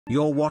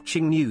You're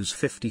watching News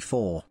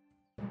 54.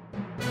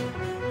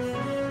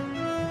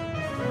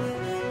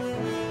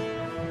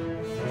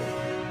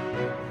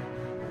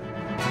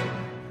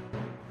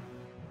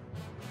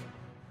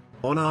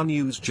 On our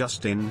news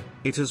just in,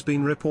 it has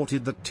been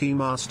reported that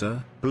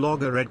𝙏𝙝𝙖𝙣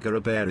blogger Edgar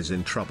Obare is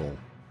in trouble.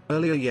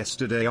 Earlier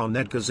yesterday on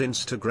Edgar's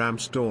Instagram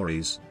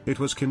stories, it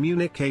was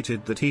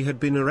communicated that he had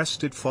been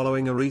arrested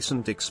following a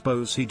recent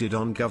expose he did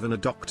on Governor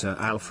Dr.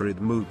 Alfred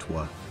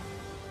Mutwa.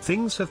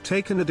 Things have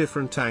taken a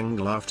different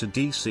angle after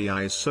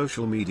DCI's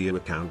social media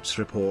accounts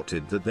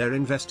reported that their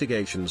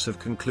investigations have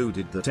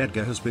concluded that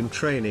Edgar has been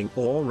training,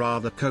 or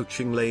rather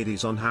coaching,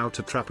 ladies on how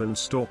to trap and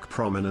stalk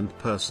prominent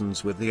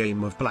persons with the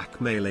aim of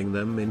blackmailing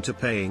them into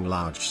paying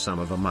large sum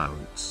of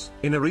amounts.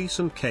 In a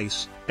recent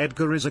case,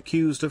 Edgar is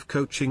accused of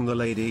coaching the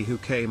lady who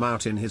came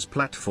out in his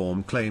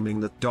platform claiming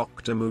that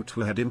Dr.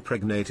 Mutwa had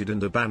impregnated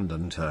and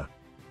abandoned her.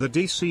 The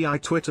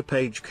DCI Twitter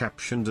page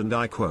captioned, and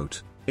I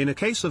quote, "In a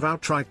case of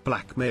outright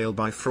blackmail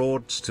by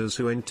fraudsters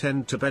who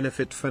intend to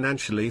benefit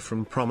financially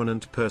from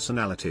prominent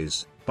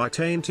personalities, by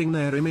tainting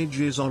their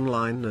images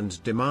online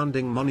and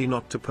demanding money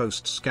not to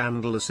post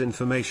scandalous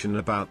information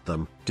about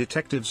them,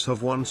 detectives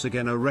have once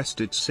again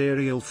arrested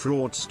serial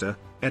fraudster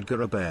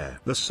Edgar Obare.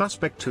 The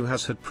suspect, who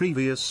has had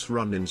previous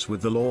run-ins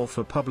with the law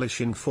for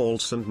publishing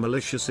false and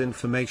malicious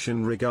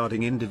information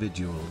regarding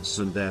individuals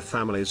and their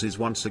families, is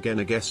once again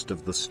a guest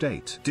of the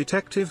state."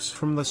 Detectives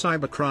from the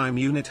cybercrime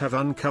unit have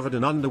uncovered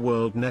an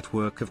underworld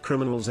network of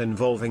criminals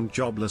involving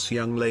jobless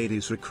young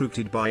ladies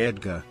recruited by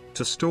Edgar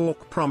to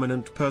stalk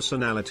prominent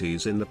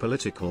personalities in the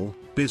political,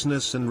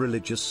 business and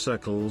religious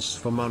circles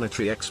for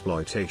monetary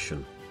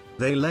exploitation.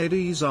 They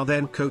ladies are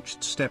then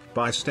coached step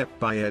by step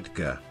by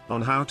Edgar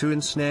on how to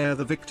ensnare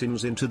the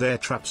victims into their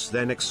traps,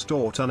 then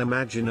extort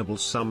unimaginable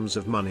sums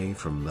of money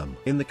from them.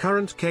 In the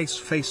current case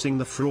facing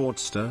the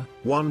fraudster,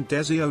 one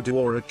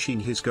𝙏𝙖𝙧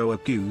𝙁𝙤𝙧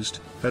accused,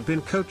 had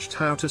been coached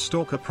how to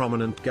stalk a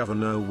prominent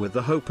governor with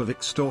the hope of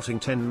extorting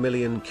 10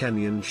 million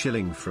Kenyan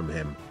shilling from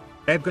him.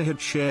 Edgar had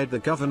shared the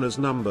governor's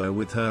number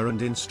with her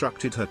and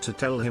instructed her to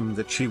tell him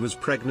that she was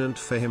pregnant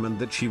for him and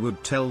that she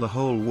would tell the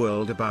whole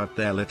world about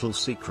their little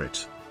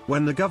secret.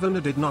 When the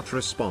governor did not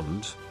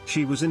respond,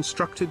 she was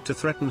instructed to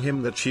threaten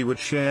him that she would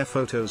share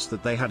photos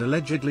that they had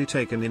allegedly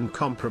taken in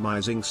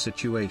compromising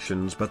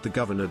situations, but the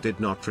governor did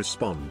not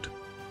respond.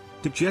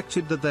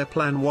 Dejected that their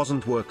plan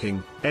wasn't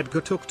working,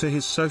 Edgar took to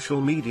his social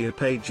media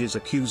pages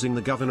accusing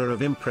the governor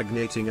of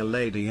impregnating a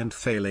lady and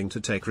failing to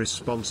take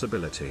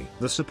responsibility.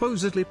 The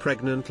supposedly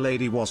pregnant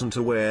lady wasn't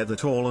aware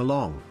that all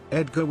along,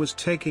 Edgar was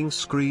taking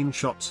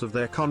screenshots of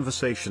their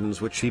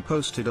conversations, which he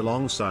posted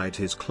alongside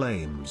his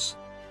claims.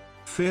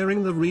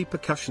 Fearing the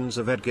repercussions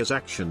of Edgar's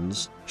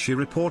actions, she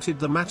reported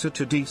the matter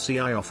to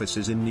DCI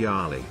offices in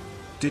Nyali.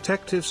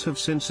 Detectives have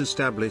since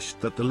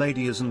established that the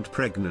lady isn't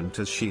pregnant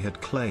as she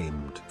had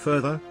claimed.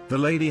 Further, the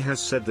lady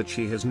has said that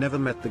she has never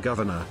met the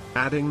governor,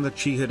 adding that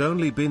she had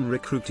only been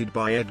recruited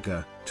by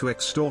Edgar to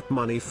extort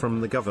money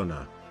from the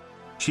governor.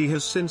 She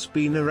has since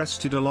been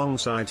arrested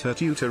alongside her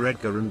tutor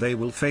Edgar, and they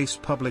will face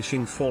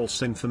publishing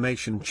false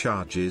information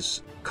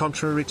charges,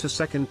 contrary to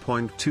Section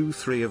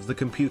 2.23 of the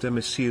Computer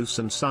Misuse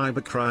and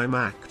Cybercrime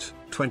Act,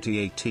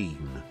 2018.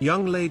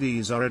 Young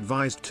ladies are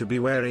advised to be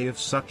wary of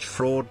such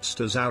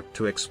fraudsters out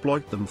to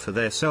exploit them for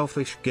their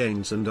selfish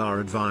gains, and are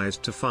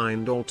advised to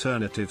find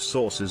alternative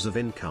sources of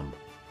income.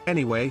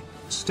 Anyway,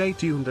 stay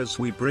tuned as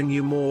we bring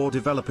you more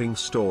developing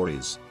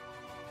stories.